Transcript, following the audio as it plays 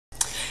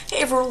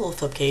Hey everyone,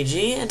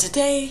 wolfpupKG, and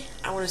today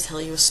I want to tell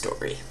you a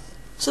story.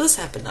 So this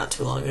happened not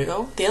too long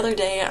ago. The other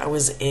day I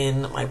was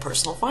in my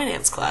personal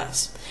finance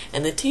class,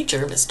 and the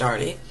teacher, Miss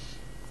Darty,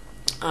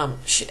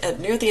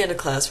 near the end of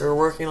class we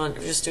were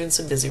just doing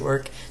some busy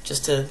work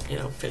just to,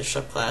 finish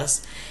up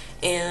class,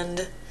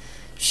 and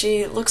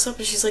she looks up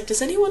and she's like,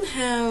 does anyone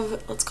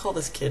have, let's call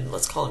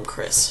him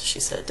Chris, she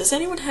said, does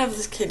anyone have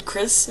this kid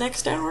Chris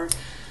next hour?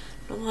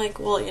 I'm like,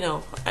 well,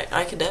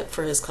 I cadet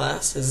for his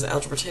class, his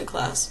Algebra 2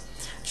 class.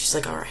 She's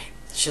like, alright.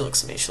 She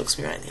looks at me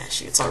right in the eye.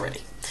 It's all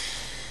ready.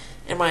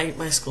 And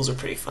my schools are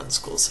pretty fun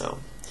schools, so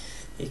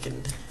you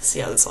can see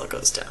how this all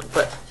goes down.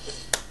 But,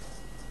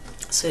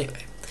 so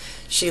anyway,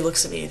 she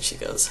looks at me and she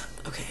goes,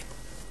 okay.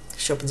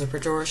 She opens up her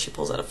drawer, she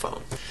pulls out a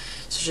phone.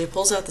 So she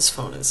pulls out this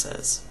phone and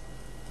says,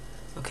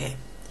 okay,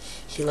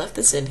 he left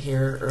this in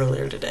here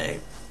earlier today,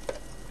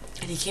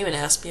 and he came and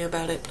asked me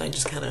about it, but I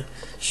just kind of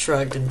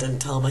shrugged and didn't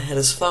tell him I had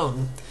his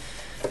phone,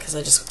 because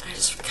I just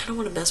kind of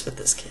want to mess with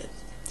this kid.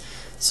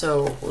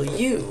 So, will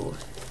you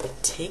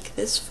take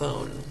this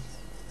phone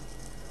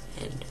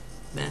and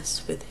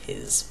mess with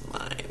his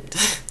mind?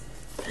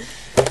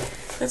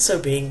 And so,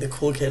 being the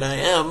cool kid I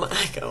am,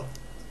 I go,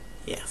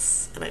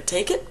 yes. And I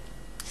take it,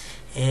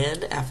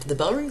 and after the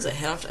bell rings, I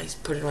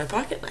put it in my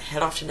pocket, and I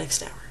head off to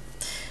next hour.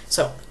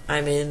 So,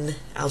 I'm in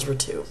Algebra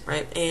 2,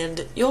 right?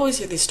 And you always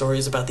hear these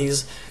stories about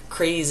these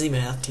crazy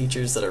math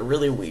teachers that are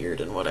really weird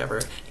and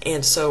whatever.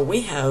 And so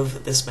we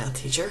have this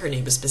math teacher, her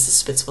name is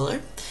Mrs.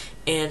 Spitzmiller,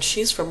 and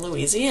she's from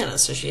Louisiana,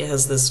 so she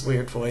has this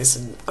weird voice,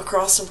 and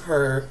across from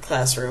her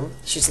classroom,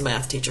 she's the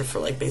math teacher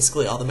for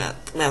basically all the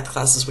math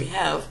classes we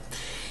have,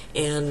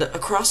 and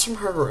across from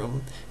her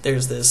room,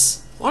 there's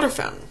this water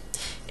fountain,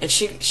 and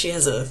she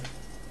has a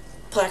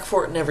plaque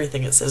for it and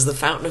everything. It says the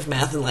Fountain of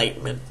Math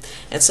Enlightenment.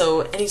 And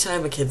so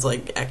anytime a kid's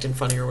acting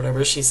funny or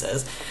whatever, she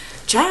says,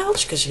 child,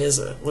 because she has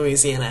a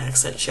Louisiana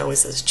accent, she always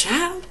says,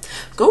 child,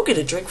 go get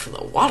a drink from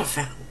the water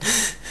fountain.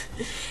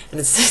 And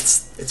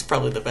it's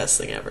probably the best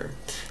thing ever.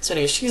 So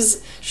anyway,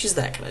 she's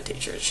that kind of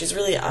teacher. She's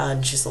really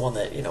odd. She's the one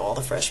that, all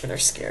the freshmen are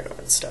scared of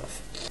and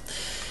stuff.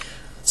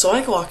 So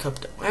I walk up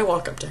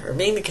to her,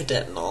 being the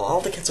cadet and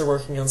all the kids are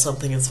working on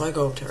something, and so I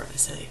go up to her and I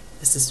say,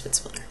 Mrs.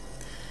 Spitzmiller,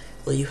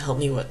 will you help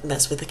me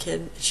mess with the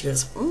kid? And she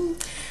goes,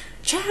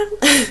 child,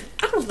 I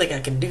don't think I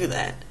can do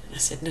that. And I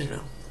said,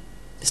 no.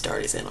 Miss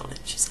Darty's in on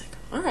it. She's like,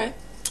 alright.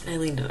 And I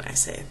leaned in and I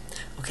say,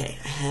 okay,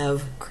 I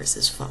have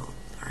Chris's phone,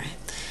 alright?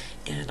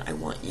 And I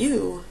want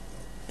you,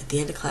 at the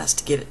end of class,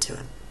 to give it to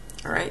him,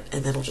 alright?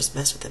 And then I'll just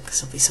mess with him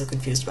because he'll be so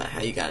confused about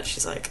how you got it.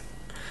 She's like,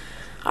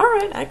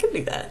 alright, I can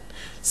do that.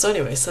 So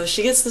anyway, so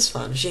she gets this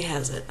phone. She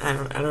has it. I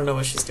don't know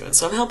what she's doing.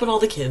 So I'm helping all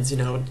the kids,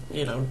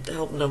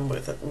 helping them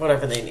with it,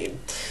 whatever they need.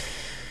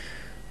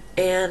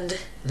 And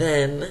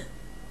then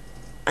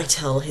I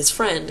tell his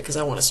friend, because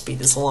I want to speed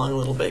this along a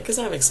little bit, because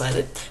I'm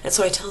excited. And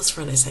so I tell his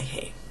friend, I say,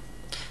 hey,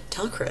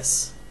 tell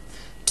Chris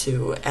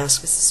to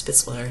ask Mrs.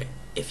 Spitzmiller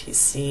if she's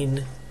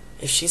seen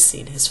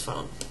his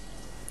phone.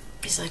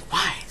 He's like,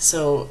 why?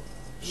 So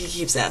he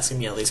keeps asking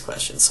me all these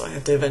questions, so I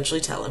have to eventually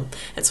tell him.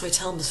 And so I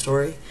tell him the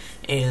story,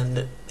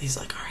 and he's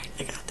like, all right,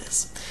 I got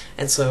this.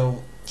 And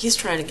so he's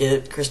trying to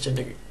get Christian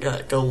to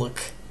go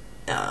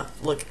ask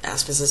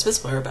Mrs.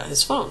 Spitzmiller about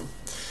his phone.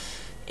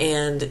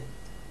 And,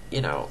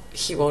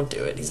 he won't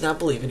do it. He's not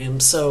believing him,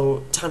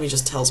 so Tommy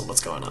just tells him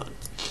what's going on.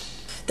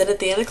 Then at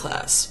the end of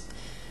class,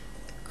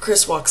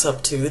 Chris walks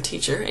up to the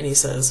teacher and he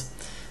says,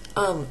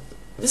 Mrs.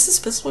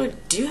 Spitzmiller,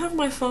 do you have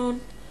my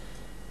phone?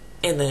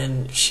 And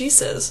then she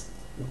says,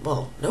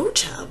 well, no,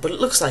 child, but it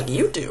looks like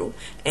you do.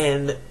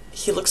 And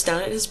he looks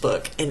down at his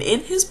book, and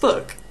in his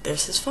book,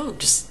 there's his phone,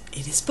 just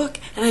in his book.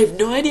 And I have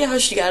no idea how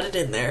she got it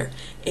in there.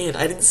 And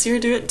I didn't see her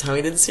do it, and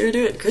Tommy didn't see her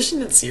do it, and Christian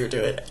didn't see her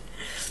do it.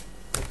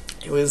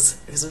 It was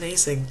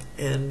amazing,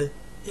 and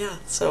yeah,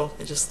 so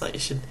I just thought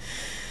you should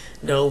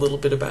know a little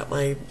bit about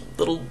my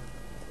little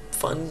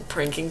fun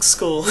pranking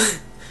school.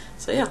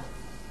 So yeah,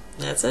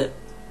 that's it.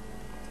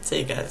 See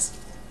you guys.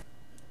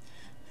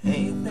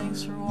 Hey,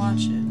 thanks for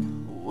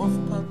watching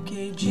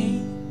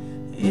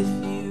wolfpupKG. If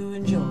you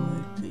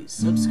enjoyed, please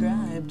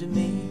subscribe to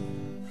me.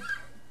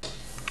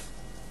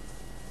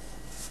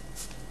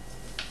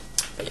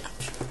 But yeah,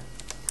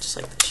 just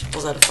like that. She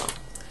pulls out a phone.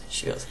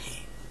 She goes, hey.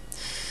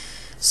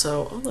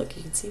 So, oh look,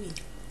 you can see me.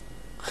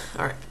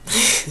 Alright.